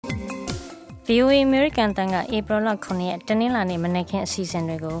VOA American တန်ကဧပြီလ9ရက်တနင်္လာနေ့မနက်ခင်းအစီအစဉ်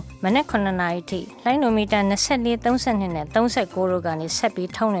တွေကိုမနက်9နာရီထိလိုင်းနိုမီတာ24 32နဲ့39တို့ကနေဆက်ပြီး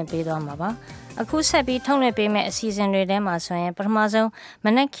ထုတ်လွှင့်ပေးသွားမှာပါ။အခုဆက်ပြီးထုတ်လွှင့်ပေးမယ့်အစီအစဉ်တွေထဲမှာဆိုရင်ပထမဆုံးမ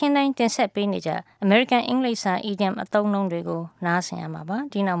နက်ခင်းတိုင်းတင်ဆက်ပေးနေကြ American English စာ idiom အသုံးအနှုန်းတွေကိုနားဆင်ရမှာပါ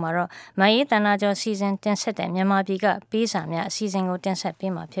။ဒီနောက်မှာတော့မရေးတနာကျော်စီစဉ်တင်ဆက်တဲ့မြန်မာပြည်ကပေးစာများအစီအစဉ်ကိုတင်ဆက်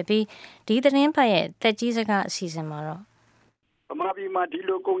ပေးမှာဖြစ်ပြီးဒီသတင်းပတ်ရဲ့တက်ကြီးစကားအစီအစဉ်မှာတော့ဗမာပြည်မှာဒီ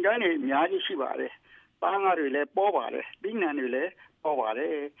လိုကုန်ကြမ်းတွေအများကြီးရှိပါတယ်။ပန်းကားတွေလည်းပေါ်ပါတယ်။ပြီးငံတွေလည်းပေါ်ပါတ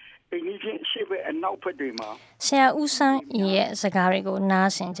ယ်။အိမ်ကြီးချင်းရှေ့ဘက်အနောက်ဘက်တွေမှာဆရာဦးဆန်းရဲ့စကားတွေကိုနား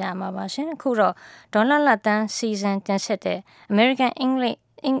ဆင်ကြမှာပါရှင်။အခုတော့ဒေါ်လာလက်တန်းစီစဉ်တင်ဆက်တဲ့ American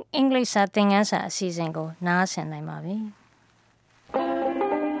English စာသင်ခန်းစာအစီအစဉ်ကိုနားဆင်နိုင်ပါပြီ။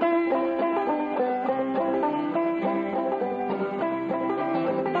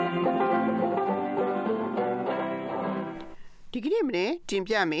ဒီကနေ့မနေ့တင်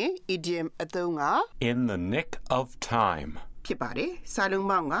ပြမယ် idiom အသုံးက in the nick of time ဖြစ်ပါတယ်စာလုံး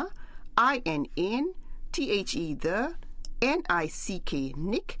ပေါင်းက in the nick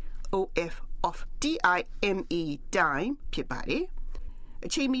of time ဖြစ်ပါတယ်အ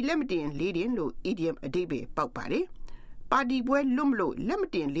ချိန်မီလက်မတင်လေးတင်လို့ idiom အဓိပ္ပာယ်ပေါက်ပါတယ်ပါတီပွဲလွတ်မလို့လက်မ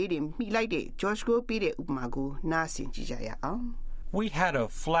တင်လေးတင်မိလိုက်တဲ့ George ကိုပေးတဲ့ဥပမာကိုနားဆင်ကြည့်ကြရအောင် We had a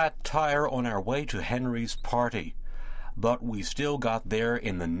flat tire on our way to Henry's party.But we still got there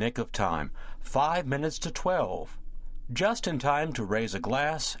in the nick of time, 5 minutes to 12, just in time to raise a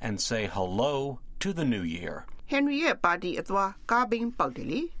glass and say hello to the new year. Henry ရဲ့ပါတီအသွားကားဘင်းပေါက်တယ်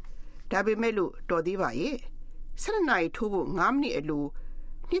လေဒါပေမဲ့လို့တော်သေးပါရဲ့7နာရီထိုးဖို့9မိနစ်အလို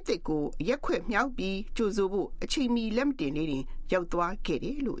နှစ်သက်ကိုရက်ခွက်မြောက်ပြီးကြိုဆိုဖို့အချိန်မီလက်မတင်လေးတင်ရောက်သွားခဲ့တ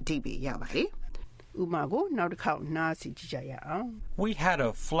ယ်လို့အဓိပ္ပာယ်ရပါတယ်ဥမာကိုနောက်တစ်ခေါက်နားဆင်ကြည့်ကြရအောင် We had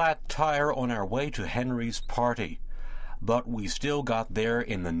a flat tire on our way to Henry's party.But we still got there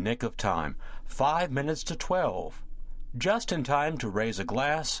in the nick of time, 5 minutes to 12, just in time to raise a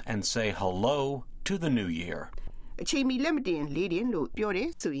glass and say hello to the new year. အချိန်မီလက်မတင်လေးတင်လို့ပြောတယ်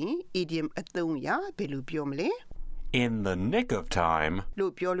ဆိုရင် idiom အသုံးရဘယ်လိုပြောမလဲ In the nick of time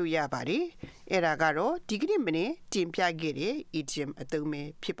လို့ပြောလို့ရပါတယ်အဲ့ဒါကတော့ဒီကနေ့မနေ့တင်ပြခဲ့တဲ့ idiom အသုံးပဲ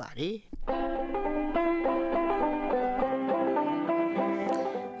ဖြစ်ပါတယ်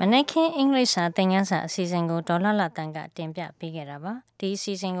မနက်ခင်းအင်္ဂလိပ်စာသင်ခန်းစာအစီအစဉ်ကိုဒေါ်လာတန်ကတင်ပြပေးခဲ့တာပါဒီအ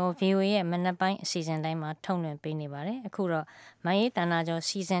စီအစဉ်ကို VOA ရဲ့မနက်ပိုင်းအစီအစဉ်တိုင်းမှာထုတ်လွှင့်ပေးနေပါတယ်အခုတော့မရေးတနာကျော်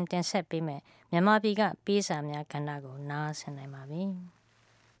စီစဉ်တင်ဆက်ပေးမယ်မြန်မာပြည်ကပေးစာများကဏ္ဍကိုနားဆင်နိုင်ပါပြီ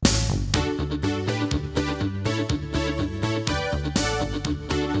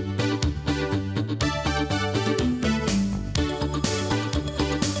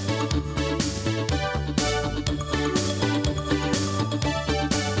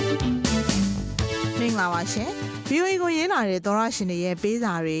လာပါရှင် VOA ကိုရေးလာတဲ့သောရရှင်တွေရဲ့ပေး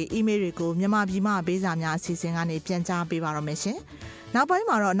စာတွေအီးမေးလ်တွေကိုမြန်မာပြည်မှပေးစာများအစီအစဉ်ကနေပြန်ကြားပေးပါတော့မယ်ရှင်နောက်ပိုင်း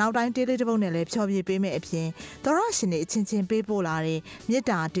မှာတော့နောက်တိုင်းတေးလေးတစ်ပုဒ်နဲ့လည်းဖြောပြပေးမယ်အပြင်သောရရှင်တွေအချင်းချင်းပေးပို့လာတဲ့မေတ္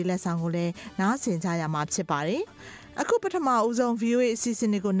တာတေးလက်ဆောင်ကိုလည်းနားဆင်ကြရမှာဖြစ်ပါတယ်အခုပထမဦးဆုံး VOA အစီအစ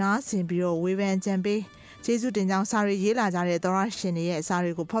ဉ်တွေကိုနားဆင်ပြီးတော့ဝေဖန်ကြံပေးကျေးဇူးတင်ကြောင်းစာရေးရေးလာကြတဲ့သောရရှင်တွေရဲ့စာ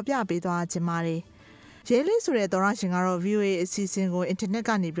တွေကိုဖော်ပြပေးသွားခြင်းပါတယ်ရဲလေးဆိုတဲ့သောရရှင်ကတော့ VOA အစီအစဉ်ကိုအင်တာနက်က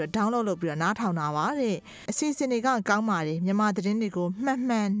နေပြီးတော့ download လုပ်ပြီးတော့နားထောင်တာပါတဲ့အစီအစဉ်တွေကကောင်းပါတယ်မြန်မာသတင်းတွေကိုမှတ်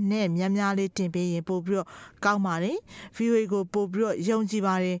နဲ့များများလေးတင်ပေးရင်ပို့ပြီးတော့ကောင်းပါတယ် VOA ကိုပို့ပြီးတော့ယုံကြည်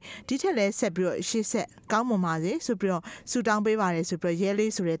ပါတယ်ဒီထက်လည်းဆက်ပြီးတော့ရှေ့ဆက်ကောင်းမွန်ပါစေဆိုပြီးတော့ဆုတောင်းပေးပါတယ်ဆိုပြီးတော့ရဲ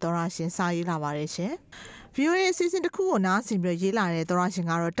လေးဆိုတဲ့သောရရှင်စာရေးလာပါတယ်ရှင်VOA အစီအစဉ်တစ်ခုကိုနားဆင်ပြီးရေးလာတဲ့သောရရှင်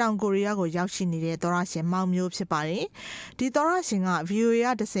ကတော့တောင်ကိုရီးယားကိုရောက်ရှိနေတဲ့သောရရှင်မောင်မျိုးဖြစ်ပါတယ်။ဒီသောရရှင်က VOA က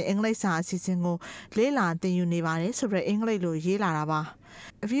တစ်စင်အင်္ဂလိပ်စာအစီအစဉ်ကိုလေ့လာသင်ယူနေပါတယ်ဆိုပြီးအင်္ဂလိပ်လိုရေးလာတာပါ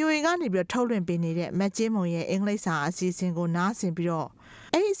။ VOA ကနေပြီးထုတ်လွှင့်ပေးနေတဲ့မက်ကျင်းမုံရဲ့အင်္ဂလိပ်စာအစီအစဉ်ကိုနားဆင်ပြီးတော့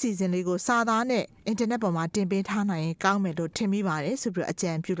အဲ့ဒီအစီအစဉ်လေးကိုစာသားနဲ့အင်တာနက်ပေါ်မှာတင်ပေးထားနိုင်ရင်ကောင်းမယ်လို့ထင်မိပါတယ်ဆိုပြီးအ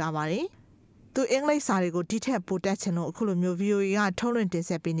ကြံပြုလာပါတယ်။သူအင်္ဂလိပ်စာတွေကိုဒီထက်ပိုတက်ချင်လို့အခုလိုမျိုး VOA ကထုတ်လွှင့်တင်ဆ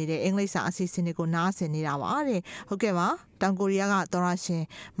က်ပေးနေတဲ့အင်္ဂလိပ်စာအစီအစဉ်တွေကိုနားဆင်နေတာပါတဲ့ဟုတ်ကဲ့ပါတောင်ကိုရီးယားကသောရရှင်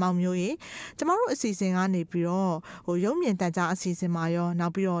မောင်မျိုးရေကျမတို့အစီအစဉ်ကနေပြီးတော့ရုပ်မြင်သံကြားအစီအစဉ်မှာရောနော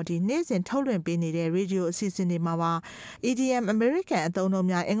က်ပြီးတော့ဒီနေ့စဉ်ထုတ်လွှင့်ပေးနေတဲ့ရေဒီယိုအစီအစဉ်တွေမှာပါ EDM American အသုံးအနှုန်း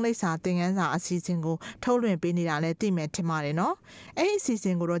များအင်္ဂလိပ်စာသင်ခန်းစာအစီအစဉ်ကိုထုတ်လွှင့်ပေးနေတာလည်းသိမယ်ထင်ပါတယ်နော်အဲ့ဒီအစီအစ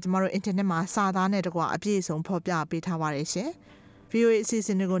ဉ်ကိုတော့ကျမတို့အင်တာနက်မှာစာသားနဲ့တကွအပြည့်အစုံဖော်ပြပေးထားပါတယ်ရှင်VOA အစီအစ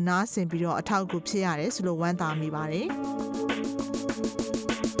ဉ်တွေကိုနားဆင်ပြီးတော့အထောက်အကူဖြစ်ရတယ်ဆိုလို့ဝမ်းသာမိပါတယ်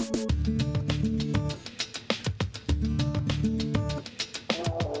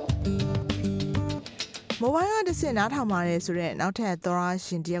မိုဘိုင်းကတစ်ဆင့်နားထောင်ပါတယ်ဆိုတော့နောက်ထပ်သော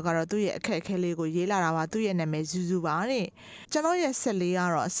ရရှင်တယောက်ကတော့သူ့ရဲ့အခက်အခဲလေးကိုရေးလာတာပါသူ့ရဲ့နာမည်ဇူဇူပါတဲ့ကျွန်တော်ရဲ့ဆက်လေး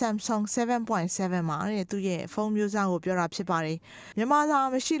ကတော့ Samsung 7.7 ပါတဲ့သူ့ရဲ့ဖုန်းမျိုးစားကိုပြောတာဖြစ်ပါတယ်မြန်မာစာ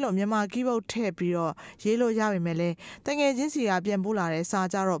မရှိလို့မြန်မာ keyboard ထည့်ပြီးတော့ရေးလို့ရပါမယ်လေတကယ်ချင်းစီကပြန်ပို့လာတဲ့စာ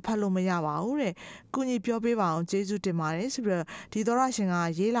ကြတော့ဖတ်လို့မရပါဘူးတဲ့ကုညီပြောပေးပါအောင်ကျေးဇူးတင်ပါတယ်ဆိုပြီးတော့ဒီသောရရှင်က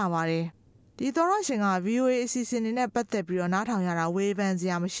ရေးလာပါတယ်ဒီသောရရှင်က VOA အစီအစဉ်နဲ့ပတ်သက်ပြီးတော့နားထောင်ရတာဝေဖန်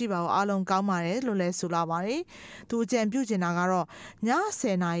စရာမရှိပါဘူးအားလုံးကောင်းပါတယ်လို့လည်းဆိုလာပါတယ်သူအကြံပြုချင်တာကတော့ည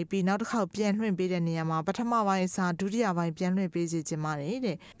10:00နာရီပြီးနောက်တစ်ခေါက်ပြန်လွှင့်ပေးတဲ့နေရာမှာပထမပိုင်းအစားဒုတိယပိုင်းပြန်လွှင့်ပေးစီချင်ပါတယ်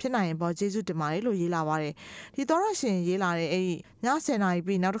တဲ့ဖြစ်နိုင်ရင်ပေါ့ကျေးဇူးတင်ပါတယ်လို့ရေးလာပါတယ်ဒီသောရရှင်ရေးလာတဲ့အဲ့ဒီည10:00နာရီ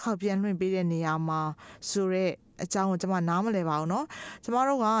ပြီးနောက်တစ်ခေါက်ပြန်လွှင့်ပေးတဲ့နေရာမှာဆိုတဲ့အကြောင်းကိုကျွန်မနားမလည်ပါဘူးเนาะကျွန်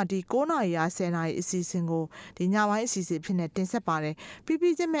မတို့ကဒီ9:00နာရီက10:00နာရီအစီအစဉ်ကိုဒီညပိုင်းအစီအစဉ်ဖြစ်နေတင်ဆက်ပါ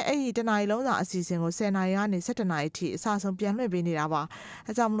တယ်ပြီးချင်းမဲ့အဲ့ဒီတနာရီလုံးစာအစီအစဉ်ကို10:00နာရီကနေ17:00နာရီအထိအစဆုံးပြန်လွှင့်ပေးနေတာပါ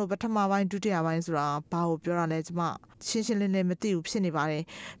အဲကြောင့်မလို့ပထမပိုင်းဒုတိယပိုင်းဆိုတာဘာကိုပြောတာလဲကျွန်မရှင်းရှင်းလင်းလင်းမသိဘူးဖြစ်နေပါ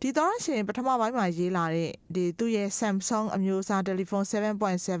တယ်ဒီသောရရှင်ပထမပိုင်းမှာရေးလာတဲ့ဒီသူ့ရဲ့ Samsung အမျိုးအစားတယ်လီဖုန်း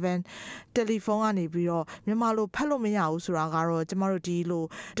 7.7 တယ်လီဖုန်းကနေပြီးတော့မြန်မာလိုဖတ်လို့မရဘူးဆိုတာကတော့ကျွန်မတို့ဒီ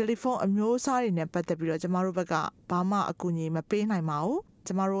လိုတယ်လီဖုန်းအမျိုးအစားတွေနဲ့ပတ်သက်ပြီးတော့ကျွန်မတို့ဘက်ကဘာမှအကူအညီမပေးနိုင်ပါ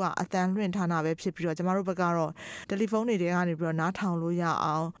ဘူးကျမတို့ကအတန်လွှင့်ထားတာပဲဖြစ်ပြီးတော့ကျမတို့ဘက်ကတော့တယ်လီဖုန်းတွေထဲကနေပြီးတော့နားထောင်လို့ရ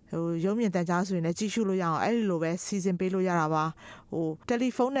အောင်ရုပ်မြင်သံကြားဆိုရင်လည်းကြည့်ရှုလို့ရအောင်အဲ့ဒီလိုပဲစီစဉ်ပေးလို့ရတာပါ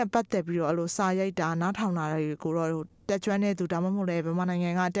တယ်လီဖုန်းနဲ့ပတ်သက်ပြီးတော့အဲ့လိုစာရိုက်တာနားထောင်တာတွေကိုတော့တက်ကျွမ်းတဲ့သူဒါမှမဟုတ်လည်းဗမာ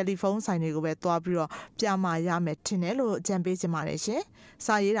နိုင်ငံကတယ်လီဖုန်းဆိုင်တွေကိုပဲတွားပြီးတော့ပြမရမယ်ထင်တယ်လို့အကြံပေးချင်ပါတယ်ရှင်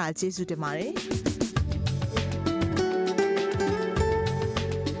စာရေးတာကျေးဇူးတင်ပါတယ်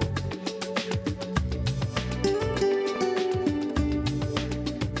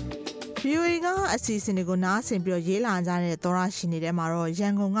အစီအစဉ်တွေကိုနားဆင်ပြီးတော့ရေးလာကြတဲ့သောရရှင်တွေထဲမှာတော့ရ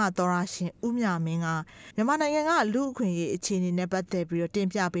န်ကုန်ကသောရရှင်ဦးမြမင်းကမြန်မာနိုင်ငံကလူအခွင့်အရေးအခြေအနေနဲ့ပတ်သက်ပြီးတော့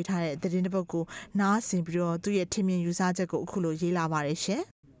တင်ပြပေးထားတဲ့သတင်းတစ်ပုဒ်ကိုနားဆင်ပြီးတော့သူ့ရဲ့ထင်မြင်ယူဆချက်ကိုအခုလိုရေးလာပါတယ်ရှင်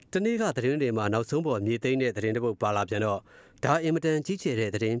။တနေ့ကသတင်းတွေမှာနောက်ဆုံးပေါ်မြေသိမ်းတဲ့သတင်းတစ်ပုဒ်ပါလာပြန်တော့ဒါအင်မ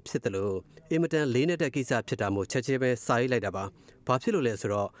တန်ကြီးကျယ်တဲ့သတင်းဖြစ်တယ်လို့အင်မတန်လေးနေတဲ့ကိစ္စဖြစ်တာမို့ချက်ချင်းပဲစာရေးလိုက်တာပါ။ဘာဖြစ်လို့လဲ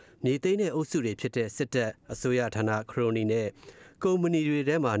ဆိုတော့မြေသိမ်းတဲ့အုပ်စုတွေဖြစ်တဲ့စစ်တပ်အစိုးရဌာနခရိုနီနဲ့ကုမ္ပဏီတွေ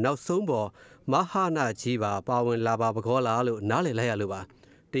ထဲမှာနောက်ဆုံးပေါ်မဟာနာကြီးပါဝင်လာပါပကောလာလို့နားလည်လိုက်ရလို့ပါ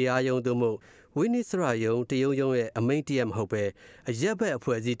တရားရုံးသို့မဟုတ်ဝိနည်းစရယုံတရုံရုံရဲ့အမိန့်တရမဟုတ်ပဲအရက်ဘက်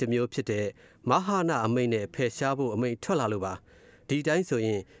အဖွဲ့အစည်းတစ်မျိုးဖြစ်တဲ့မဟာနာအမိန့်နဲ့ဖယ်ရှားဖို့အမိန့်ထွက်လာလို့ပါဒီတိုင်းဆိုရ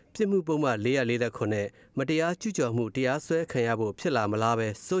င်ပြစ်မှုပုံမှန်449နဲ့မတရားကျူးကျော်မှုတရားစွဲခံရဖို့ဖြစ်လာမလားပဲ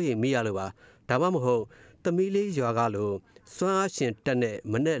စိုးရိမ်မိရလို့ပါဒါမှမဟုတ်သမီးလေးရွာကလို့စွမ်းအားရှင်တက်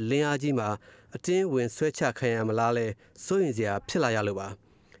နဲ့မနဲ့လင်းအားကြီးမှာအတင်းဝင်ဆွဲချခံရမလားလဲစိုးရင်စရာဖြစ်လာရလို့ပါ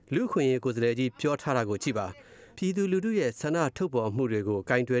လူခွင့်ရေးကိုယ်စားလှယ်ကြီးပြောထားတာကိုကြည့်ပါပြည်သူလူထုရဲ့ဆန္ဒထုတ်ပေါ်မှုတွေ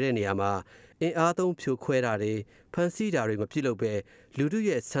ကိုကင်တွယ်တဲ့နေရာမှာအင်အားသုံးဖြိုခွဲတာတွေဖန်ဆီးတာတွေမ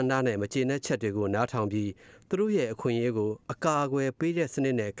ပြုလုပ်ပဲလူထုရဲ့ဆန္ဒနဲ့မကျေနပ်ချက်တွေကိုနားထောင်ပြီးသူတို့ရဲ့အခွင့်အရေးကိုအကာအကွယ်ပေးတဲ့စန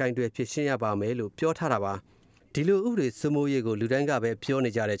စ်နဲ့ကင်တွယ်ဖြစ်ရှင်းရပါမယ်လို့ပြောထားတာပါဒီလိုဥပဒေစိုးမိုးရေးကိုလူတိုင်းကပဲပြော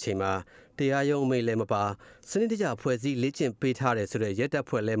နေကြတဲ့အချိန်မှာတရားရုံးအမိန့်လည်းမပါစနစ်တကျဖွဲ့စည်းလေ့ကျင့်ပေးထားတယ်ဆိုတဲ့ရဲတပ်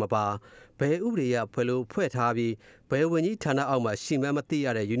ဖွဲ့လည်းမပါဘယ်ဥပဒေရဖွဲ့လို့ဖွဲ့ထားပြီးဘယ်ဝန်ကြီးဌာနအောက်မှာရှိမှမသိရ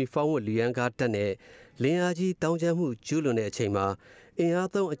တဲ့ယူနီဖောင်းဝတ်လူရန်ကားတက်နဲ့လင်းအားကြီးတောင်းကျမ်းမှုကျူးလွန်တဲ့အချိန်မှာအင်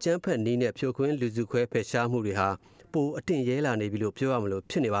အားသုံးအကြမ်းဖက်နည်းနဲ့ဖြိုခွင်းလူစုခွဲဖယ်ရှားမှုတွေဟာပိုအတင်ရဲလာနေပြီလို့ပြောရမလို့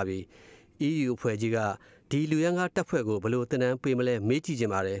ဖြစ်နေပါပြီ EU အဖွဲ့ကြီးကဒီလူရန်ကားတပ်ဖွဲ့ကိုဘလို့တင်တန်းပေးမလဲမေးကြည့်ကြ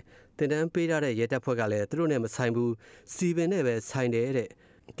ပါတယ်တင်တန်းပေးထားတဲ့ရဲတပ်ဖွဲ့ကလည်းသူတို့နဲ့မဆိုင်ဘူးစီပင်နဲ့ပဲဆိုင်တယ်တဲ့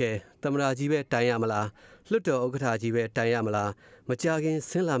ကဲသမရာကြီးပဲတိုင်ရမလားလွတ်တော်ဥက္ကဋ္ဌကြီးပဲတိုင်ရမလားမကြ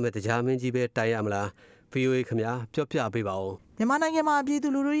ခင်ဆင်းလာမဲ့တရားမင်းကြီးပဲတိုင်ရမလား VOA ခင်ဗျာပြောပြပေးပါဦးမြန်မာနိုင်ငံ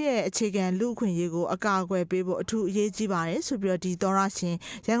မှာပြည်သူလူထုရဲ့အခြေခံလူ့အခွင့်အရေးကိုအကာအကွယ်ပေးဖို့အထူးအရေးကြီးပါတယ်ဆိုပြီးတော့ဒီသော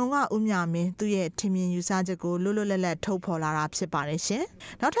ရရှင်ရန်ကုန်ကဦးမြမင်းသူ့ရဲ့ထင်မြင်ယူဆချက်ကိုလွတ်လွတ်လပ်လပ်ထုတ်ဖော်လာတာဖြစ်ပါ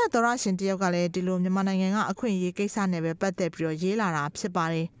တယ်ရှင်နောက်ထပ်သောရရှင်တယောက်ကလည်းဒီလိုမြန်မာနိုင်ငံကအခွင့်အရေးကိစ္စနဲ့ပဲပတ်သက်ပြီးတော့ရေးလာတာဖြစ်ပါ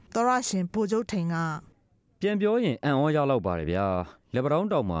တယ်သောရရှင်ဗိုလ်ချုပ်ထိန်ကပြန်ပြောရင်အံ့ဩရောက်လောက်ပါတယ်ဗျာလက်ပတော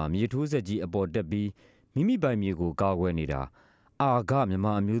င်းတောင်မှာမြေထိုးဆက်ကြီးအပေါ်တက်ပြီးမိမိပိုင်မြေကိုကာကွယ်နေတာအာ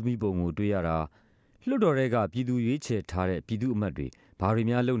ဃမြန်မာအမျိုးသမီးပုံကိုတွေ့ရတာလွတ်တော်တွေကပြည်သူရွေးချယ်ထားတဲ့ပြည်သူအမတ်တွေဘာတွေ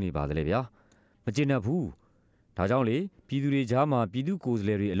များလုပ်နေပါသလဲဗျာမကျေနပ်ဘူးဒါကြောင့်လေပြည်သူတွေကြားမှာပြည်သူကိုယ်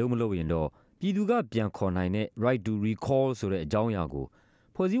စားလှယ်တွေအလုံးမလုပ်ရင်တော့ပြည်သူကပြန်ခေါ်နိုင်တဲ့ right to recall ဆိုတဲ့အကြောင်းအရာကို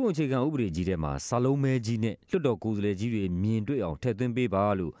ဖွဲ့စည်းပုံအခြေခံဥပဒေကြီးထဲမှာစာလုံးမဲကြီးနဲ့လွတ်တော်ကိုယ်စားလှယ်ကြီးတွေမြင်တွေ့အောင်ထည့်သွင်း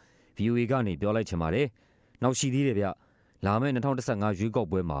ပေးပါလို့ VOA ကနေပြောလိုက်ချင်ပါတယ်နောက်ရှိသေးတယ်ဗျလာမယ့်2015ရွေး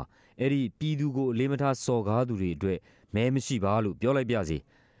ကောက်ပွဲမှာအဲ့ဒီပြည်သူကိုအလေးမထားစော်ကားသူတွေအတွက်မဲမရှိပါလို့ပြောလိုက်ပြစီ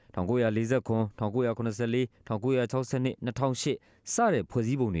1949 1994 1962 2008စတဲ့ဖွဲ့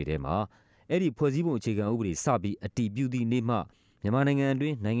စည်းပုံတွေထဲမှာအဲ့ဒီဖွဲ့စည်းပုံအခြေခံဥပဒေစပြီးအတည်ပြုသည့်နေ့မှမြန်မာနိုင်ငံအတွ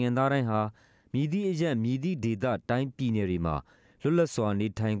င်းနိုင်ငံသားတိုင်းဟာမြည်သည့်အရက်မြည်သည့်ဒေသတိုင်းပြည်နယ်တွေမှာလွတ်လပ်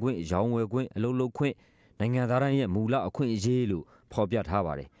စွာနေထိုင်ခွင့်ရောင်းဝယ်ခွင့်အလုပ်လုပ်ခွင့် နိုင်ငံသားတိုင်းရဲ့မူလအခွင့်အရေးလို့ဖော်ပြထား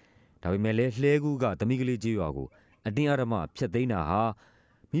ပါတယ်။ဒါပေမဲ့လည်းလှဲကူးကသမီးကလေးကြေးရွာကိုအတင်းအဓမ္မဖျက်သိမ်းတာဟာ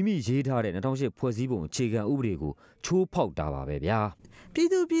မိမိရေးထားတဲ့2008ဖွဲ့စည်းပုံအခြေခံဥပဒေကိုချိုးဖောက်တာပါပဲဗျာ။ပြည်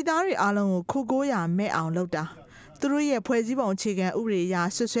သူပြည်သားတွေအားလုံးကိုခိုးကိုးရမဲ့အောင်လုပ်တာသူတို့ရဲ့ဖွဲ့စည်းပုံအခြေခံဥပဒေအရ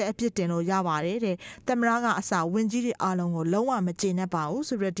ဆွဆွဲအပြစ်တင်လို့ရပါတယ်တဲ့သမ္မတကအစဝင်ကြီးတွေအားလုံးကိုလုံးဝမကျေနပ်ပါဘူး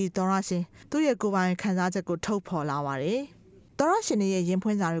ဆိုပြီးဒီသောရရှင်သူ့ရဲ့ကိုယ်ပိုင်ခံစားချက်ကိုထုတ်ဖော်လာပါတယ်သောရရှင်ရဲ့ရင်ဖွ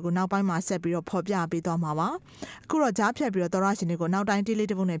င့်စာတွေကိုနောက်ပိုင်းမှာဆက်ပြီးတော့ဖော်ပြပေးသွားမှာပါအခုတော့ကြားဖြတ်ပြီးတော့သောရရှင်တွေကိုနောက်တိုင်းတေးလေး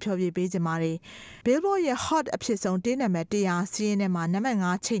တစ်ပုဒ်နဲ့ဖျော်ဖြေပေးကြပါမယ် Billboard ရဲ့ hot အဖြစ်ဆုံးတေးနံပါတ်100စီးရင်ထဲမှာနံပါတ်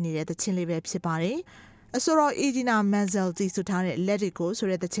5ချိန်နေတဲ့သချင်းလေးပဲဖြစ်ပါတယ်အဆိုတော် Idina Menzel တီးဆိုထားတဲ့ Let It Go ဆို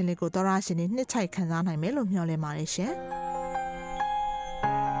တဲ့သချင်းလေးကိုသောရရှင်တွေနှစ်ချိုက်ခံစားနိုင်မယ်လို့မျှော်လင့်ပါတယ်ရှင်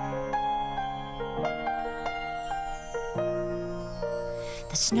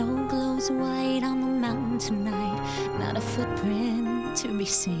The snow glows white on the mountain tonight, not a footprint to be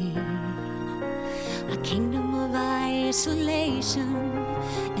seen. A kingdom of isolation,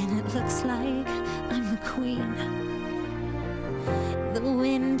 and it looks like I'm the queen. The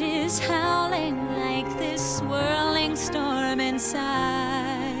wind is howling like this swirling storm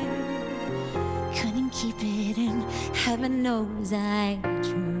inside. Couldn't keep it in, heaven knows I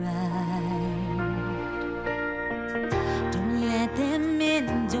tried. Don't let them in,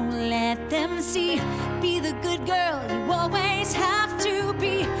 don't let them see. Be the good girl you always have to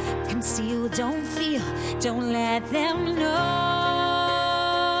be. Conceal, don't feel, don't let them know.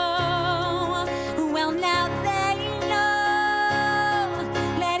 Well, now they know.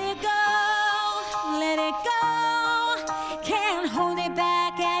 Let it go, let it go. Can't hold it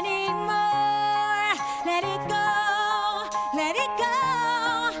back anymore. Let it go, let it go.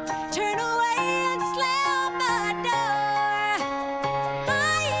 Turn away and slam the door. I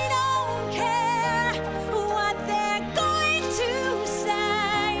don't care what they're going to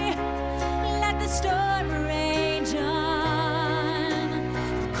say. Let the storm rage on.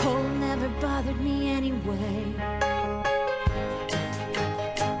 The cold never bothered me anyway.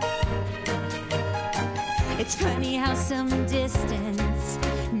 It's funny how some distance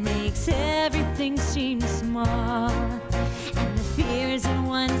makes everything seem small. And the fears that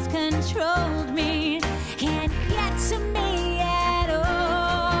once controlled me can't get to me at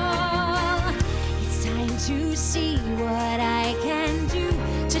all. It's time to see what I can do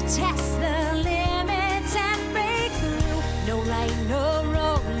to test the limits and break through. No right, no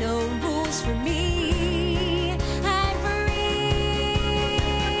wrong, no rules for me. I'm free.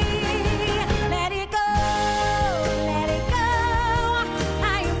 Let it go, let it go. I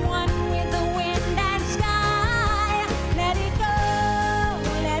am one with the wind and sky. Let it go,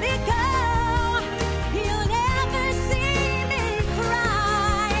 let it go. You'll never see me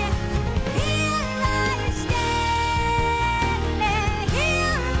cry. Here I stand, and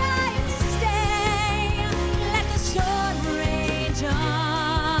here I stay. Let the storm rage on.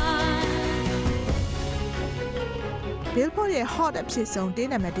 Billboard ရဲ့ hot အဖြစ်ဆုံးတေး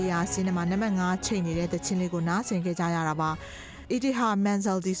နံပါတ်100စီးနံပါတ်5ချိန်နေတဲ့သချင်းလေးကိုနားဆင်ကြရတာပါ Idina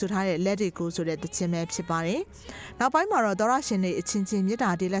Menzel တီးဆိုထားတဲ့ Let It Go ဆိုတဲ့သချင်းပဲဖြစ်ပါတယ်နောက်ပိုင်းမှာတော့သောရရှင်တွေအချင်းချင်းမြတ်တာ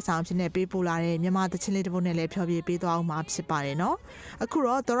တေးလက်ဆောင်ဖြစ်နေပေးပို့လာတဲ့မြန်မာသချင်းလေးတစ်ပုဒ်နဲ့လည်းဖျော်ဖြေပေးသွားအောင်မှာဖြစ်ပါတယ်နော်အခု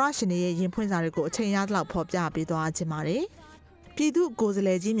တော့သောရရှင်တွေရဲ့ရင်ဖွင့်စာတွေကိုအချိန်ရသလောက်ဖော်ပြပေးသွားခြင်းပါတယ်ပြည်သူကိုယ်စား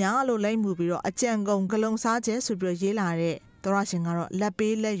လှယ်ကြီးများလို့လိုက်မှုပြီးတော့အကြံကုန်ဂလုံစားချက်ဆိုပြီးရေးလာတဲ့သောရရှင်ကတော့လက်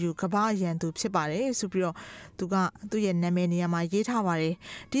ပေးလက်ယူကပ္ပရန်သူဖြစ်ပါတယ်ဆိုပြီးတော့သူကသူ့ရဲ့နာမည်နေရာမှာရေးထားပါတယ်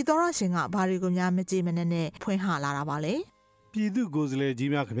ဒီသောရရှင်ကဘာတွေကိုများမကြည့်မနဲ့ဖွင့်ဟလာတာပါလေပြည်သူကိုယ်စားလှယ်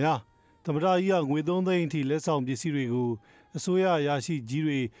ကြီးများခင်ဗျာသမ္မတကြီးကငွေ3သိန်းအထိလက်ဆောင်ပစ္စည်းတွေကိုအစိုးရရရှိကြီး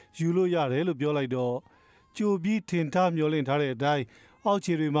တွေယူလို့ရတယ်လို့ပြောလိုက်တော့ကြိုပြီးထင်ထားမျှော်လင့်ထားတဲ့အတိုင်းအောက်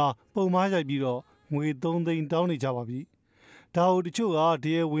ခြေတွေမှာပုံမားရိုက်ပြီးတော့ငွေ3သိန်းတောင်းနေကြပါပြီဒါကိုတချို့ကတ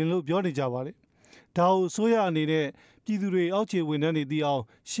ရားဝင်လို့ပြောနေကြပါတယ်ဒါကိုအစိုးရအနေနဲ့ပြည်သူတွေအောက်ခြေဝန်ထမ်းတွေသိအောင်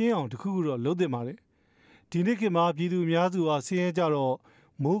ရှင်းအောင်တခုခုတော့လုပ်သင့်ပါတယ်ဒီနေ့ခေတ်မှာပြည်သူအများစုဟာဆင်းရဲကြတော့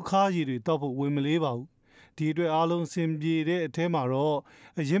မိုးခါးရည်တွေတောက်ဖို့ဝင်မလေးပါဘူးဒီအတွက်အားလုံးအဆင်ပြေတဲ့အထဲမှာတော့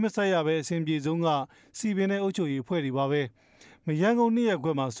အရင်မဆက်ရပဲအဆင်ပြေဆုံးကစီပင်နဲ့အုပ်ချုပ်ရေးအဖွဲ့တွေပါပဲမရန်ကုန်နေ့ရက်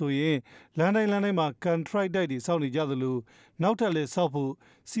ခွဲမှာဆိုရင်လမ်းတိုင်းမှာ contract တိုက်တွေစောင့်နေကြသလိုနောက်ထပ်လည်းစောက်ဖို့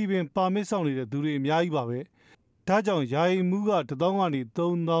စီပင်ပါမစ်စောင့်နေတဲ့သူတွေအများကြီးပါပဲဒါကြောင့်ယာယီမှုက1000ကနေ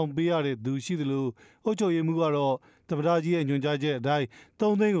3000ပေးရတဲ့သူရှိသလိုအုပ်ချုပ်ရေးမှုကတော့သမ္မတကြီးရဲ့ညွှန်ကြားချက်အတိုင်း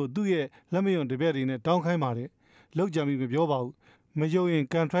3သိန်းကိုသူ့ရဲ့လက်မယွန်တပြက်တွေနဲ့တောင်းခိုင်းပါတယ်လောက်ကြံပြီးမပြောပါဘူးမယုံရင်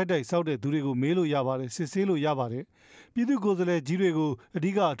contract တိုက်စောက်တဲ့သူတွေကိုမေးလို့ရပါတယ်စစ်ဆေးလို့ရပါတယ်ပြည်သူကိုယ်စားလှယ်ကြီးတွေကိုအ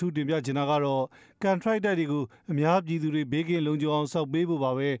ဓိကအထူးတင်ပြချင်တာကတော့ contract တိုက်တွေကိုအများပြည်သူတွေဘေးကင်းလုံခြုံအောင်စောက်ပေးဖို့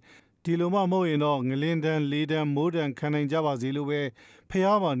ပါပဲဒီလိုမှမဟုတ်ရင်တော့ငလင်းတန်းလေးတန်းမိုးတန်းခံနိုင်ကြပါစေလို့ပဲဖះ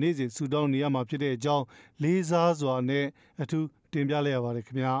မှာနေ့စဉ်ဆူတောင်းနေရမှာဖြစ်တဲ့အကြောင်းလေးစားစွာနဲ့အထူးတင်ပြလိုက်ရပါတယ်ခ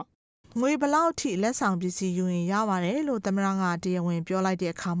င်ဗျာ ငွေဘလောက်ထိလက်ဆောင်ပစ္စည်းယူရင်ရပါတယ်လို့သမရကတရားဝင်ပြောလိုက်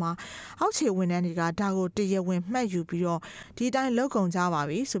တဲ့အခါမှာအောက်ခြေဝန်ထမ်းတွေကဒါကိုတရားဝင်မှတ်ယူပြီးတော့ဒီတိုင်းလောက်ကုန်ကြပါ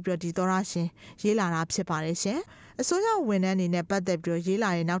ပြီဆိုပြီးတော့ဒီသောရရှင်ရေးလာတာဖြစ်ပါတယ်ရှင်အစိုးရဝန်ထမ်းတွေနဲ့ပတ်သက်ပြီးတော့ရေးလာ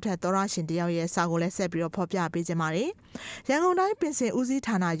တဲ့နောက်ထပ်သောရရှင်တယောက်ရဲ့စာကိုလည်းဆက်ပြီးတော့ဖော်ပြပေးကြပါမယ်ရန်ကုန်တိုင်းပင်စင်ဦးစီး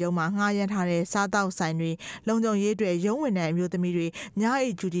ဌာနရုံးမှာငှားရမ်းထားတဲ့စားတောက်ဆိုင်တွေလုံခြုံရေးတွေရုံးဝန်ထမ်းအမျိုးသမီးတွေညအိ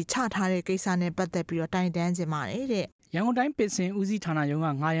တ်ဂျူတီချထားတဲ့ကိစ္စနဲ့ပတ်သက်ပြီးတော့တိုင်တန်းကြပါတယ်တဲ့ရန်ကုန်တိုင်းပင်စင်ဦးစီးဌာနရုံးက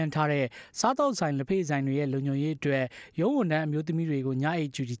ငှားရမ်းထားတဲ့စားတောက်ဆိုင်လက်ဖက်ဆိုင်တွေရဲ့လုံခြုံရေးအတွက်ရုံးဝန်ထမ်းအမျိုးသမီးတွေကိုညအိ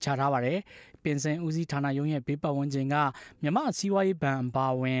တ်ဂျူတီချထားပါတယ်ပင်စင်ဦးစီးဌာနရုံးရဲ့ဘေးပတ်ဝန်းကျင်ကမြမစီးပွားရေးဘဏ်အပါ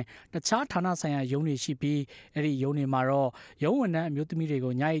အဝင်တခြားဌာနဆိုင်ရာရုံးတွေရှိပြီးအဲ့ဒီရုံးတွေမှာတော့ရုံးဝန်ထမ်းအမျိုးသမီးတွေ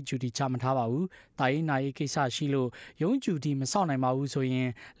ကိုညအိတ်ဂျူတီချမထားပါဘူး။တာရေးနာရေးကိစ္စရှိလို့ရုံးဂျူတီမစောင့်နိုင်ပါဘူးဆိုရင်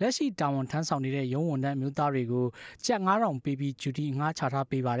လက်ရှိတာဝန်ထမ်းဆောင်နေတဲ့ရုံးဝန်ထမ်းအမျိုးသားတွေကိုကျပ်9000ပေးပြီးဂျူတီငှားချထား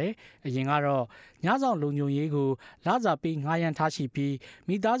ပေးပါတယ်။အရင်ကတော့ညဆောင်လုံခြုံရေးကိုလစာပေးငှားရမ်းထားရှိပြီး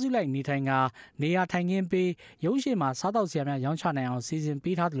မိသားစုလိုက်နေထိုင်ကနေရာထိုင်ခင်းပေးရုံးရှိမှာစားတောက်ဆရာများရောင်းချနိုင်အောင်စီစဉ်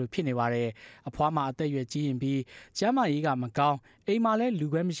ပေးထားတယ်လို့ဖြစ်နေပါတယ်။အဖွားမှာအသက်အရွယ်ကြီးရင်ပြီးကျန်းမာရေးကမကောင်းအိမ်မှာလည်းလူ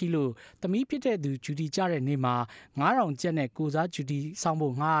ခွဲမရှိလို့သမီးဖြစ်တဲ့သူဂျူတီကြတဲ့နေ့မှာ9000ကျပ်နဲ့ကိုစားဂျူတီစောင့်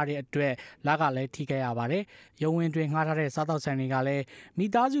ဖို့ငှားရတဲ့အတွက်လကလည်းထိခဲ့ရပါတယ်။ရုံးဝင်တွင်ငှားထားတဲ့စားတောက်ဆိုင်တွေကလည်းမိ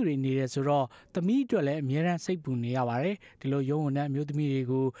သားစုတွေနေတယ်ဆိုတော့သမီးအတွက်လည်းအများအားစိတ်ပူနေရပါတယ်။ဒီလိုရုံးဝင်တဲ့အမျိုးသမီးတွေ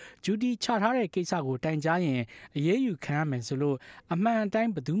ကိုဂျူတီချထားတဲ့ကိစ္စကိုတိုင်ကြားရင်အရေးယူခံရမယ်ဆိုလို့အမှန်အတို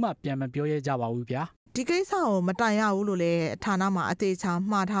င်းဘယ်သူမှပြန်မပြောရဲကြပါဘူးဗျာ။ဒီကိစ္စကိုမတိုင်ရဘူးလို့လည်းဌာနမှာအသေးချာ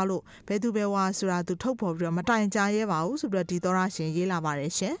မှားထားလို့ဘယ်သူပဲဝါဆိုတာသူထုတ်ဖော်ပြီးတော့မတိုင်ကြရဲပါဘူးဆိုပြီးတော့ဒီသောရရှင်ရေးလာပါတ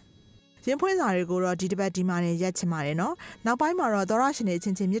ယ်ရှင်ရင်ဖွင့်စာတွေကိုတော့ဒီတစ်ပတ်ဒီမှာနဲ့ရက်ချင်ပါတယ်နော်နောက်ပိုင်းမှာတော့သောရရှင်တွေချ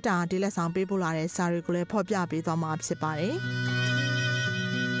င်းချင်းမြစ်တာဒေးလက်ဆောင်ပေးပို့လာတဲ့စာတွေကိုလည်းဖော်ပြပေးသွားမှာဖြစ်ပါတယ်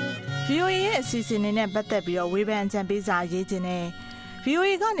VOA ရဲ့အစီအစဉ်နဲ့ပတ်သက်ပြီးတော့ဝေဖန်အကြံပေးစာရေးခြင်းနဲ့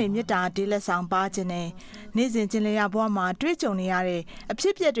VOA ကနေမြစ်တာဒေးလက်ဆောင်ပါခြင်းနဲ့နေ့စဉ်ကျင်လည်ရဘဝမှာတွေ့ကြုံနေရတဲ့အဖြ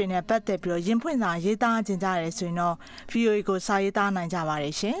စ်အပျက်တွေနဲ့ပတ်သက်ပြီးတော့ရင်ဖွင့်စာရေးသားခြင်းကြရဲဆိုရင်တော့ VOA ကိုစာရေးသားနိုင်ကြပါတ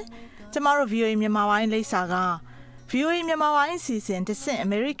ယ်ရှင်။ကျမတို့ VOA မြန်မာပိုင်းလိပ်စာက VOA မြန်မာပိုင်းအစီအစဉ်တစ်ဆင့်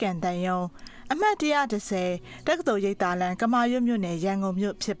American တန်ယုံအမှတ်130တက္ကသိုလ်ရိပ်သာလမ်းကမာရွတ်မြို့နယ်ရန်ကုန်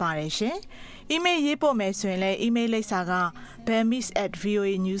မြို့ဖြစ်ပါတယ်ရှင်။ email ရေးပို့မယ်ဆိုရင်လည်း email လိပ်စာက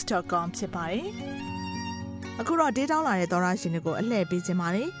bemis@voanews.com ဖြစ်ပါတယ်။အခုတော့ဒေးတောင်းလာတဲ့သောရရှင်တွေကိုအလှည့်ပေးခြင်းပါ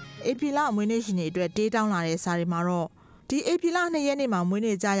တယ်။ AP လမွေးနေ့ရှင်တွေအတွက်ဒေးတောင်းလာတဲ့စာတွေမှာတော့ဒီ AP လ2ရက်နေ့မှာမွေး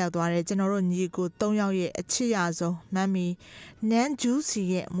နေ့ကြာရောက်သွားတဲ့ကျွန်တော်တို့ညီကို3ယောက်ရဲ့အချစ်ရဆုံးမမ်မီနန်ဂျူးစီ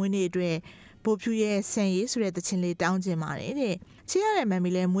ရဲ့မွေးနေ့အတွက်ဘိုဖြူရဲ့ဆန်ရည်ဆိုတဲ့သချင်းလေးတောင်းခြင်းပါတယ်တဲ့။ချစ်ရတဲ့မမ်မီ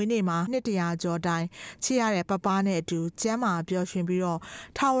လည်းမွေးနေ့မှာ200ကျော်တိုင်းချစ်ရတဲ့ပပားနဲ့အတူကျမ်းမာပျော်ရွှင်ပြီးတော့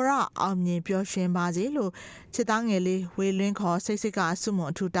ထာဝရအောင်မြင်ပျော်ရွှင်ပါစေလို့ချစ်သားငယ်လေးဝေလင်းခေါ်စိတ်စိတ်ကအဆုမွန်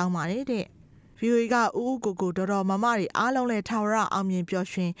အထူတောင်းပါတယ်တဲ့။ VOA ကဦးကိုကိုတော်မမတွေအားလုံးလည်းထာဝရအောင်မြင်ပျော်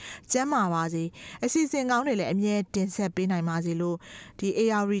ရွှင်ကျန်းမာပါစေအစီအစဉ်ကောင်းတွေလည်းအမြဲတင်ဆက်ပေးနိုင်ပါစေလို့ဒီ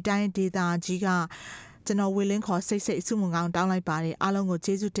AR တိုင်းဒေတာကြီးကကျွန်တော်ဝေလင်းခေါ်စိတ်စိတ်အဆုမွန်ကောင်းတောင်းလိုက်ပါတယ်အားလုံးကို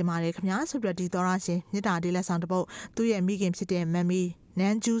ကျေးဇူးတင်ပါတယ်ခင်ဗျာဆိုပြီးတော့ဒီသောရရှင်မြစ်တာဒေးလက်ဆောင်တစ်ပုဒ်သူ့ရဲ့မိခင်ဖြစ်တဲ့မမ်မီန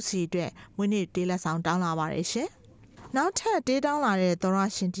န်ဂျူးစီအတွက်မွေးနေ့ဒေးလက်ဆောင်တောင်းလာပါတယ်ရှင်နောက်ထပ်ဒေးတောင်းလာတဲ့သောရ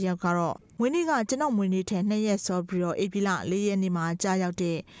ရှင်တစ်ယောက်ကတော့မွေးနေ့ကကျွန်တော်မွေးနေ့ထဲ2ရက်စောပြီးတော့ဧပြီလ4ရက်နေ့မှာကြာရောက်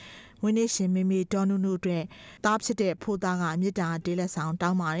တဲ့ဝင်းနေရှင်မေမေဒေါ်နုနုအတွက်တားဖြစ်တဲ့ဖိုးသားကမြစ်တာဒေးလက်ဆောင်တော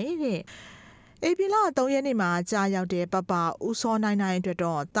င်းပါတယ်တဲ့။ဧပြီလ3ရက်နေ့မှာကြာရောက်တဲ့ပပဦးစောနိုင်နိုင်အတွက်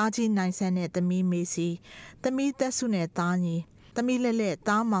တော့တားကြီးနိုင်ဆန်းနဲ့သမီးမေစီသမီးသက်စုနဲ့သားညီသမီးလက်လက်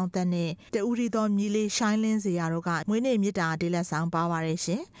သားမောင်တန်းနဲ့တူရီတော်မြီလေးရှိုင်းလင်းစရာတို့ကမွေးနေ့မြစ်တာဒေးလက်ဆောင်ပါပါတယ်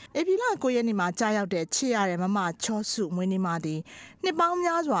ရှင်။ဧပြီလ9ရက်နေ့မှာကြာရောက်တဲ့ချစ်ရတဲ့မမချောစုမွေးနေ့မှာဒီနှစ်ပေါင်း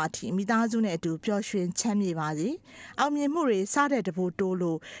များစွာအထိမိသားစုနဲ့အတူပျော်ရွှင်ချမ်းမြေပါစေ။အောင်မြင်မှုတွေစတဲ့တပိုးတိုး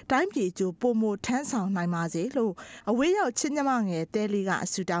လို့တိုင်းပြည်ကျိုးပုံမထမ်းဆောင်နိုင်ပါစေလို့အဝေးရောက်ချစ်ညမငယ်တဲလေးကအ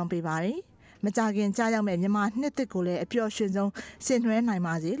ဆုတောင်းပေးပါတယ်။မကြခင်ကြာရောက်မဲ့မြန်မာနှစ်သစ်ကိုလည်းအပျော်ရွှင်ဆုံးဆင်နွှဲနိုင်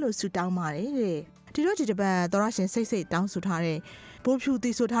ပါစေလို့ဆုတောင်းပါတယ်တဲ့။ဒီတော့ဒီတစ်ပတ်သောရရှင်စိတ်စိတ်တောင်းဆိုထားတဲ့ဘိုးဖြူ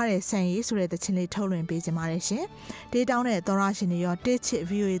တီဆိုထားတဲ့ဆန်ရည်ဆိုတဲ့သချင်းလေးထုတ်လွှင့်ပေးကြပါရရှင်။ဒေးတောင်းတဲ့သောရရှင်တွေရောတေးချစ်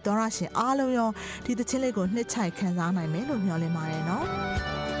VOA သောရရှင်အားလုံးရောဒီသချင်းလေးကိုနှစ်ချိုက်ခံစားနိုင်မယ်လို့မျှော်လင့်ပါတယ်နော်။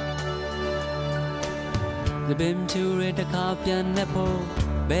 The bim to read the carpian nepo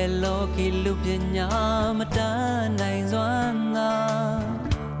bello ki lu pnya mata nai zwana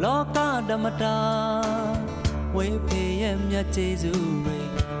loka damata we phe ye mya jesu re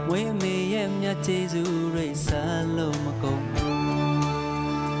we me ye mya jesu re sa lo ma kong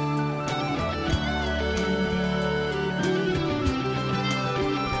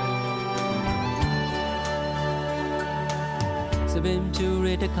Sabim to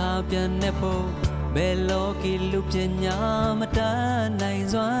read the carpian nepo bello ki lu pnya mata nai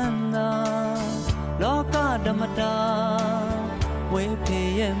zwana loka damata we phe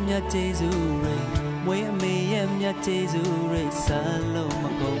ye mya jesu re we me ye mya jesu re sa lo ma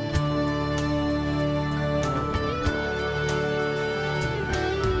kong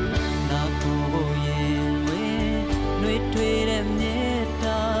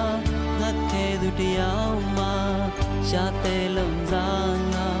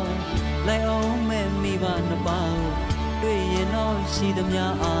လိုက်အောင်မဲ့မိဘနှစ်ပါးတွေ့ရင်တော့ရှိသမျှ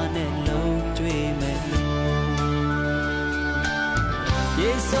အားနဲ့လုံးကျွေးမဲ့လို့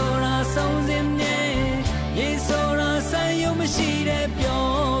ယေဆိုတာဆုံးစင်မြဲယေဆိုတာဆန်းရုံမရှိတဲ့ပြော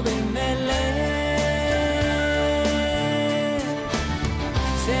ပေမဲ့လေ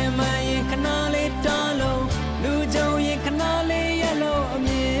စေမရင်ခဏလေးတားလို့လူကြုံရင်ခဏလေးရလို့အ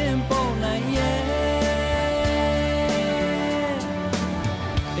မြင်ပေါ်နိုင်ရဲ့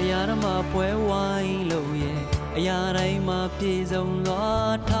တရားဓမ္မပွဲဝိုင်းလို့ရဲ့အရာတိုင်းမှာပြည့်စုံစွာ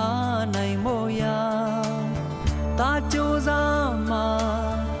ထားနိုင်မို့ရာတာကြိုးစားမှာ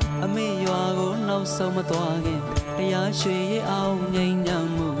အမေရွာကိုနောက်ဆုံးမသွားခင်တရားရွှေရအောင်ငြိမ်းချမ်း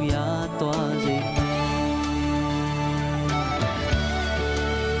မှုရသွားစေ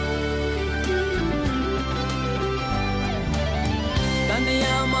တန်တ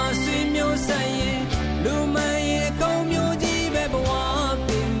ရားမှာဆွေမျိုးဆိုင်ရင်လူမရင်အကုန်မျိုးကြီးပဲဘဝပ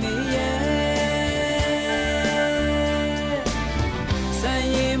င်နေရဲ့ဆိုင်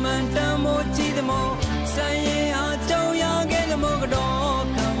ရင်မှန်တမ်းမို့ကြည့်သမို့ဆိုင်ရင်အားကြောင်ရခဲ့သမို့ကတော့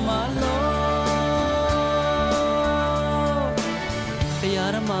ခံမလို့တ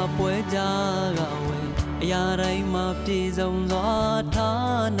ရားဓမ္မပွဲကြကဝဲအရာတိုင်းမှာပြည့်စုံစွာ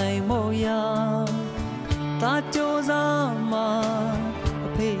ထားနိုင်မို့ရာတာကြိုးစားမှာအ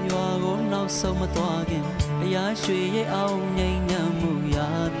ဖေရွာကိုနောက်ဆုံးမသွားခင်တရားရွှေရအောင်ငြိမ်းချမ်းမှုရ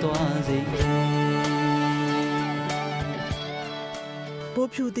သွားစေပိုး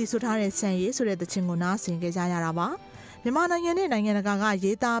ဖြူတည်ဆိုထားတဲ့ဆန်ရည်ဆိုတဲ့သချင်းကိုနားဆင်ကြရတာပါမြန်မာနိုင်ငံနဲ့နိုင်ငံတကာက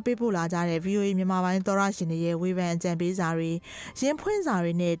ရေးသားပေးပို့လာကြတဲ့ VOA မြန်မာပိုင်းသောရရှင်တွေရဲ့ဝေဖန်အကြံပေးစာတွေရင်ဖွင့်စာ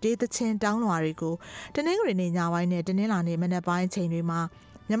တွေနဲ့တေးသချင်းတောင်းလွှာတွေကိုတနင်္ဂနွေနေ့ညပိုင်းနဲ့တနင်္လာနေ့မနက်ပိုင်းချိန်တွေမှာ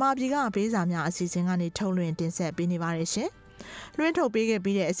မြန်မာပြည်ကပေးစာများအစီအစဉ်ကနေထုတ်လွှင့်တင်ဆက်ပေးနေပါတယ်ရှင်။လွှင့်ထုတ်ပေးခဲ့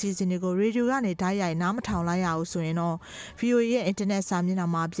ပြီးတဲ့အစီအစဉ်တွေကိုရေဒီယိုကနေဓာတ်ရိုက်နားမထောင်လိုက်ရအောင်ဆိုရင်တော့ VOA ရဲ့ internet စာမျက်နှာ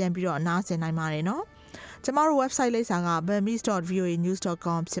မှာပြန်ပြီးတော့နားဆင်နိုင်ပါတယ်နော်။ကျမတို့ website လိပ်စာက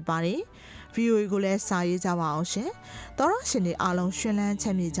burmese.voanews.com ဖြစ်ပါတယ်။ VOA ကိုလည်းစာရေးကြပါအောင်ရှင်။သောရရှင်တွေအားလုံးရှင်လန်းချ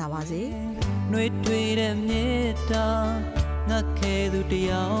မ်းမြေ့ကြပါစေ။နှွေးထွေးတဲ့မြေတာငါခဲသူတ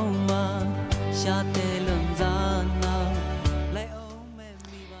ယောက်မှရှာတဲ့လွန်စားနာ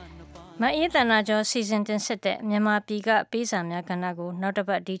မအေးတနာကျော်စီစဉ်တင်ဆက်တဲ့မြန်မာပြည်ကပေးစာများကဏ္ဍကိုနောက်တစ်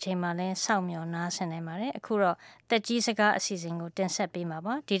ပတ်ဒီချိန်မှာလဲစောင့်မျှော်နားဆင်နိုင်ပါတယ်အခုတော့တက်ကြီးစကားအစီအစဉ်ကိုတင်ဆက်ပေးမှာ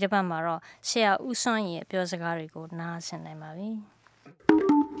ပါဒီတစ်ပတ်မှာတော့ဆရာဦးစွမ်းရဲ့ပြောစကားတွေကိုနားဆင်နိုင်ပါပြီ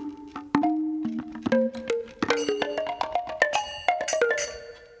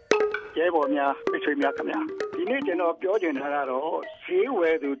ရဲဘော်များပြည့်စုံများခင်ဗျာဒီနေ့ကျွန်တော်ပြောချင်တာကတော့ဈေးဝ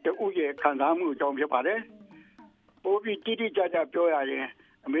ယ်သူတဦးရဲ့ခံစားမှုအကြောင်းဖြစ်ပါတယ်ပိုပြီးတိတိကျကျပြောရရင်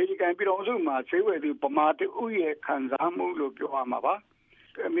အမေရိကန်ပြည်ထောင်စုမှာဈေးဝယ်သူဗမာတဦးရဲ့ခံစားမှုလို့ပြောရမှာပါ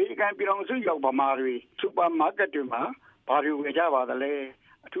အမေရိကန်ပြည်ထောင်စုရောက်ဗမာတွေစူပါမားကတ်တွေမှာဘာတွေဝယ်ကြပါသလဲ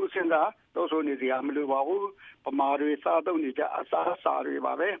အထူးစဉ်းစားတော့ဆိုနေစရာမလိုပါဘူးဗမာတွေစားသုံးနေကြအစားအစာတွေ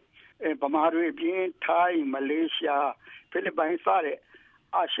ပါပဲဗမာတွေပြင်းထိုင်းမလေးရှားဖိလစ်ပိုင်စတဲ့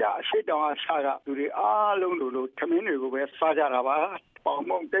အာရှအရှေ့တောင်အာရှကသူတွေအားလုံးလိုထမင်းတွေကိုပဲစားကြတာပါပေါင်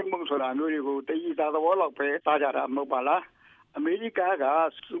မုံတိတ်မုံဆိုတာမျိုးတွေကိုတည်ရသဘောလောက်ပဲစားကြတာမဟုတ်ပါလားအမေရိကန်က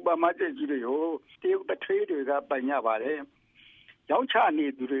စူပါမားကတ်ကြီးတွေကိုတရုတ်တထေးတွေကပိုင်ကြပါတယ်။ရောင်းချနေ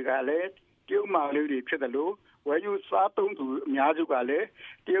သူတွေကလည်းတရုတ်မာလေးတွေဖြစ်တယ်လို့ဝယ်ယူစားသုံးသူအများစုကလည်း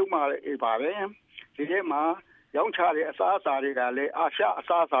တရုတ်မာလေးပါပဲ။ဒီထဲမှာရောင်းချတဲ့အစားအစာတွေကလည်းအာရှအ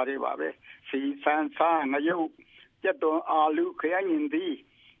စားအစာတွေပါပဲ။စီဆန်ဆာငရုတ်ကြက်သွန်အာလူခရမ်းညင်သီး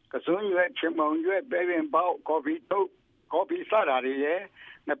ကစွန်းရွက်ချင်မောင်ရွက်ပဲပင်ပေါက်ကော်ဖီတုပ်ကော်ဖီစတာတွေရဲ့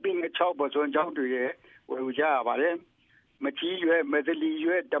ငပိငချောက်ပစွန်ချောက်တွေရဲ့ဝယ်ယူကြရပါတယ်။မကြီးရွယ်မသလီ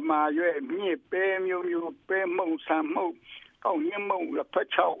ရွယ်ဓမ္မာရွယ်မြင့်ပဲမျိုးမျိုးပဲမုံဆံမှုတ်ကောင်းရင်းမုံလက်ဖက်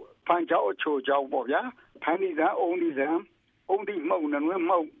ချောက်ဖန်ချောက်အချိုချောက်ပေါ့ဗျာဖန်ဒီစံအုံဒီစံအုံဒီမုံနွယ်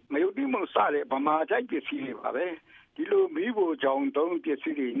မုံမယုတ်ဒီမုံစတဲ့ဗမာတိုက်ပစ္စည်းတွေပါပဲဒီလိုမိဖို့ကြောင့်သုံးပစ္စ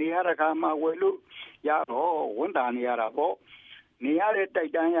ည်းတွေနေရာတကာမှာဝယ်လို့ရတော့ဝန်တာနေရတာပေါ့နေရတဲ့တို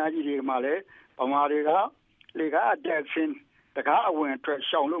က်တန်းရာကြီးတွေမှာလည်းဗမာတွေကလေကားတက်ဆင်းတကားအဝင်ထွက်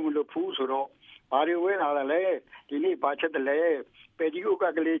ရှောင်လို့မလို့ဘူးဆိုတော့ဘာတွေဝဲလာလဲဒီနေ့ဘာချက်တယ်လဲပေကြီးဥက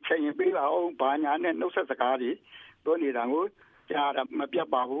ကလေးချိန်ရင်ပေးပါအောင်ဘာညာနဲ့နှုတ်ဆက်စကားတွေပြောနေတာကိုကြားတာမပြတ်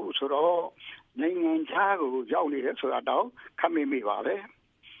ပါဘူးဆိုတော့နိုင်ငံခြားကိုရောက်နေတယ်ဆိုတာတော့ခက်မိပါပဲ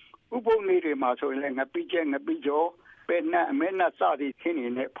ဥပုံလေးတွေမှာဆိုရင်လည်းငပိကျက်ငပိကျော်ပဲနဲ့အမဲနဲ့စသည်ခင်းနေ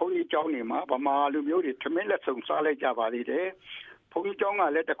တဲ့ဘုန်းကြီးကျောင်းတွေမှာဗမာလူမျိုးတွေထမင်းလက်ဆုံစားလိုက်ကြပါသေးတယ်ဘုန်းကြီးကျောင်းက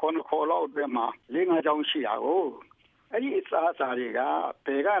လည်းတခေါ်လောက်အတွင်းမှာ၄-၅ကျောင်းရှိတာကိုအဲ့ဒီအစားအစာတွေကဘ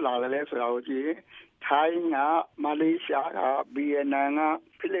ယ်ကလာလဲဆိုတာကိုကြည့်ထိုင်းကမလေးရှားကဗီယက်နမ်က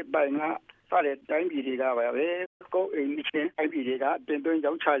ဖိလစ်ပိုင်ကစတဲ့တိုင်းပြည်တွေကပဲကိုယ်အိမ်ချင်းတိုင်းပြည်တွေကတင်သွင်း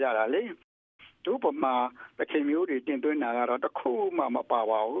ရောင်းချကြတာလေ တို့ပမာတခင်မျိုးတွေတင်သွင်းတာကတော့တစ်ခုမှမပါ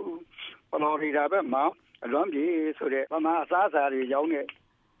ပါဘူးဖလော်ရီဒါဘက်မှာအလွန်ပြေဆိုတဲ့ဗမာအစားအစာတွေရောင်းတဲ့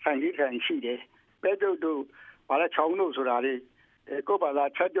ဆိုင်ကြီးဆိုင်ရှိတယ်ပဲကျုပ်တို့ဘာလဲချောင်းတို့ဆိုတာလေကိုယ့်ဘာသာ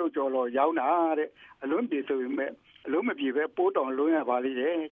ချက်ကျုပ်ကျော်လို့ရောင်းတာတဲ့အလွန်ပြေဆိုပေမဲ့အလုံးမပြေပဲပိုးတောင်လွန်းရပါလိမ့်တ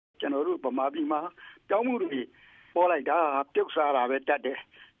ယ်ကျွန်တော်တို့ဗမာပြည်မှာကြောင်းမှုတွေပေါ်လိုက်တာပြုတ်စားတာပဲတတ်တယ်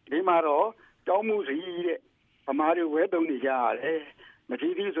ဒီမှာတော့ကြောင်းမှုစီတဲ့ဗမာတွေဝဲတုံးနေကြရတယ်မ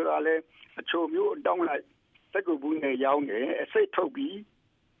ထီးသီးဆိုတာလဲအချိုမျိုးတောင်းလိုက်စက်ကူဘူးနဲ့ရောင်းတယ်အစိတ်ထုတ်ပြီး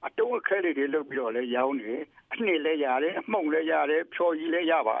အတုံးအခက်တွေလုပ်ပြီးတော့လဲရောင်းတယ်အနှစ်လဲရတယ်အမှုန့်လဲရတယ်ဖြော်ကြီးလဲ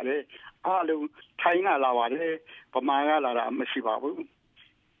ရပါတယ်အားလုံးထိုင်းလာပါတယ်ဗမာကလာတာမရှိပါဘူး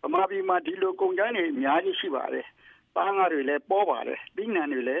ဗမာပြည်မှာဒီလိုကုန်ကျန်းတွေအများကြီးရှိပါတယ်ပန်းကားတွေလည်းပေါ်ပါတယ်ပြီးနံ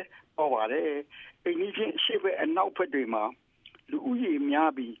တွေလည်းပေါ်ပါတယ်အိမ်ကြီးချင်းရှေ့ဘက်အနောက်ဘက်တွေမှာလူဦးရေ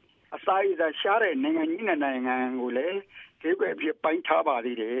များပြီးအစာရည်သာရှားတဲ့နိုင်ငံကြီးနဲ့နိုင်ငံကိုလည်းဒီဘက်ဖြစ်ပိုင်းထားပါ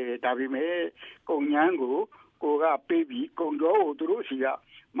သေးတယ်ဒါပေမဲ့ကုန်ညမ်းကိုကပေးပြီးကုန်တော်ကိုသူတို့စီက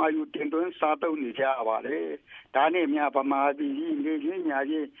မာယူတင်သွင်းစားသုံးနေကြပါလေဒါနဲ့မြဗမာပြည်ကြီးနေချင်းညာ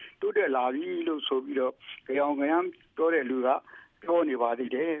ချင်းတိုးတက်လာပြီလို့ဆိုပြီးတော့ကြောင်ကြမ်းပြောတဲ့လူကပြောနေပါ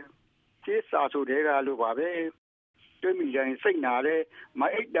သေးတယ်ကျေးစာဆိုတဲ့ကလို့ပါပဲတွေ့မိတိုင်းစိတ်နာတယ်မ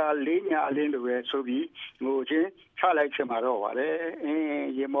အိတ်တာလေးညာအလင်းလိုပဲဆိုပြီးငိုချင်းချလိုက်ချင်မှာတော့ပါလေ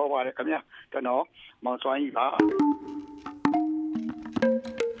ရေမောပါတယ်ခင်ဗျာကျွန်တော်မောင်စွမ်းကြီးပါ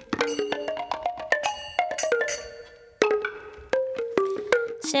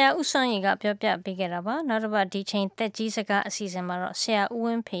ဆရာဦးစွမ်းရီကပြောပြပေးခဲ့တာပါနောက်တစ်ပတ်ဒီချိန်တက်ကြီးစကားအစီအစဉ်မှာတော့ဆရာဦးဝ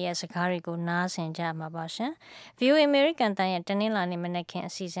င်းဖေရဲ့စကားတွေကိုနားဆင်ကြမှာပါရှင် VOA American တန်ရဲ့တနင်္လာနေ့မနက်ခင်း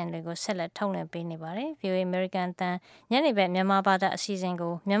အစီအစဉ်တွေကိုဆက်လက်ထုတ်လွှင့်ပေးနေပါတယ် VOA American တန်ညနေဘက်မြန်မာဘာသာအစီအစဉ်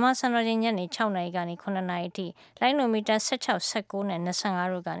ကိုမြန်မာစံတော်ချိန်ညနေ6နာရီကနေ9နာရီအထိလိုင်းနိုမီတာ16 19နဲ့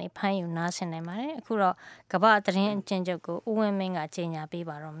25တို့ကနေဖမ်းယူနားဆင်နိုင်ပါတယ်အခုတော့ကမ္ဘာသတင်းအကျဉ်းချုပ်ကိုဦးဝင်းမင်းကကြေညာပေး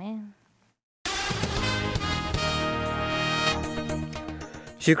ပါတော့မယ်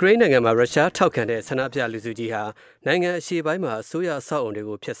ယူကရိန်းနိုင်ငံမှာရုရှားထောက်ခံတဲ့ဆန္ဒပြလူစုကြီးဟာနိုင်ငံအရှေ့ပိုင်းမှာအစိုးရအဆောက်အုံတွေ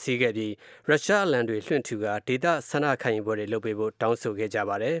ကိုဖျက်ဆီးခဲ့ပြီးရုရှားအလံတွေလွှင့်ထူကာဒေသဆန္ဒခံယူပွဲတွေလုပ်ပေးဖို့တောင်းဆိုခဲ့ကြ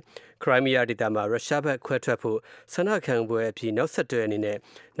ပါတယ်။ခရိုင်းမီးယားဒေသမှာရုရှားဘက်ခွဲထွက်ဖို့ဆန္ဒခံယူပွဲအဖြစ်နောက်ဆက်တွဲအနေနဲ့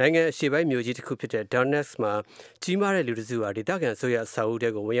နိုင်ငံအရှေ့ပိုင်းမြို့ကြီးတစ်ခုဖြစ်တဲ့ Donetsk မှာကြီးမားတဲ့လူတစုဟာဒေသခံအစိုးရအဆောက်အဦတွေ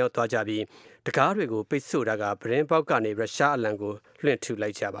ကိုဝင်ရောက်သွားကြပြီးတကားတွေကိုပိတ်ဆို့တာကဗရင်ပေါက်ကနေရုရှားအလံကိုလွှင့်ထူလို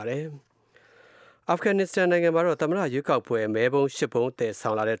က်ကြပါတယ်။အာဖဂန်နစ္စတန်နိုင်ငံမှာတော့သမ္မတရွေးကောက်ပွဲမဲပုံး၈ပုံးတည်ဆော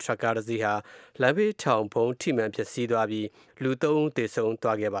င်လာတဲ့ထရပ်ကားတစ်စီးဟာလမ်းဘေးထောင်ဘုံထိမှန်ပျက်စီးသွားပြီးလူ3ဦးသေဆုံး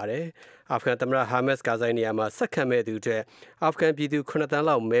သွားခဲ့ပါတယ်။အာဖဂန်သမ္မတဟာမက်စ်ကာဇိုင်းနေရာမှာဆက်ခံမဲ့သူအတွက်အာဖဂန်ပြည်သူ9တန်း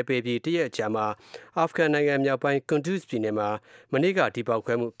လောက်မဲပေးပြီးတရက်အကြာမှာအာဖဂန်နိုင်ငံမြောက်ပိုင်းကွန်ဒုစ်ပြည်နယ်မှာမနေ့ကဒီပေါက်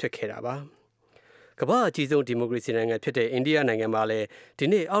ခွဲမှုဖြစ်ခဲ့တာပါ။ကမ္ဘာအကြီးဆုံးဒီမိုကရေစီနိုင်ငံဖြစ်တဲ့အိန္ဒိယနိုင်ငံမှာလည်းဒီ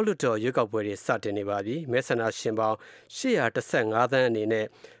နေ့အောက်လွှတ်တော်ရွေးကောက်ပွဲတွေစတင်နေပါပြီ။မဲဆန္ဒရှင်ပေါင်း815သန်းအနေနဲ့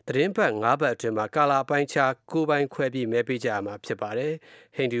သတင်းပတ်5ပတ်အတွင်းမှာကာလာပိုင်းခြား9ပိုင်းခွဲပြီးမဲပေးကြရမှာဖြစ်ပါတယ်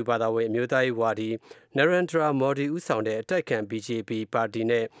။ဟိန္ဒူဘာသာဝင်အမျိုးသားရေးဝါဒီနရန်ဒရာမော်ဒီဦးဆောင်တဲ့အတိုက်ခံ BJP ပါတီ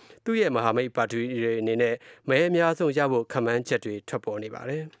နဲ့သူ့ရဲ့မဟာမိတ်ပါတီတွေအနေနဲ့မဲအများဆုံးရဖို့ခန့်မှန်းချက်တွေထွက်ပေါ်နေပါ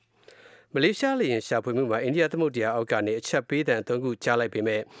တယ်။မလေးရှားလေယာဉ်ရှာဖွေမှုမှာအိန္ဒိယသမုဒ္ဒရာအောက်ကနေအချက်ပေးသံ3ခုကြားလိုက်ပေ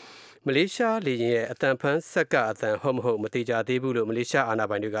မဲ့မလေးရှားလေယာဉ်ရဲ့အတန်ဖန်းဆက်ကအတန်ဟုတ်မဟုတ်မသိကြသေးဘူးလို့မလေးရှားအာဏာ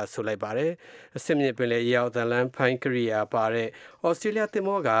ပိုင်တွေကဆိုလိုက်ပါတယ်။အစစ်မြစ်ပင်လယ်ရေအောက်သံလမ်းဖိုင်းကရိယာပါတဲ့ဩစတြေးလျသင်္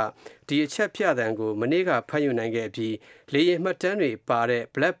ဘောကဒီအချက်ပြသံကိုမနေ့ကဖမ်းယူနိုင်ခဲ့ပြီးလေယာဉ်မှတ်တမ်းတွေပါတဲ့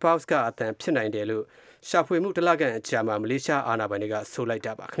Black Box ကအတန်ဖြစ်နိုင်တယ်လို့ရှာဖွေမှုတလခန့်အကြာမှာမလေးရှားအာဏာပိုင်တွေကဆိုလိုက်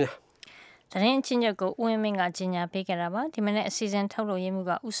တာပါခင်ဗျာ။သတင်းအချင်းချုပ်ကိုဦးဝင်းမင်းကကြီးညာပေးခဲ့တာပါဒီမနေ့အစီအစဉ်ထုတ်လို့ရမှု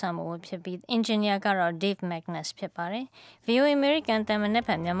ကဥဆောင်မှုဖြစ်ပြီးအင်ဂျင်နီယာကတော့ Dave Magnus ဖြစ်ပါတယ် VOA American တန်မနေ့ဖ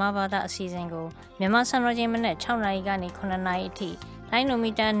က်မြန်မာဘာသာအစီအစဉ်ကိုမြန်မာစံတော်ချိန်မနေ့6နာရီကနေ9နာရီအထိလိုင်းနို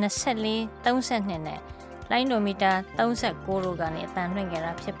မီတာ24 32နဲ့လိုင်းနိုမီတာ39တို့ကနေအတန်လွှင့်ခဲ့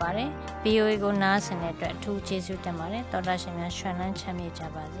တာဖြစ်ပါတယ် VOA ကိုနားဆင်တဲ့အတွက်အထူးကျေးဇူးတင်ပါတယ်တော်တာရှင်များရှင်လန်းချမ်းမြေ့ကြ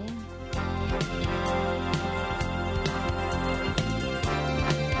ပါစေ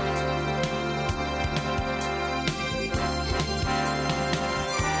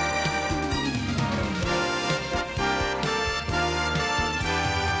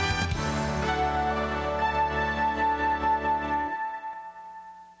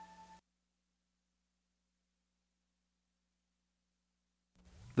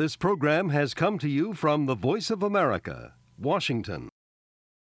This program has come to you from the Voice of America, Washington.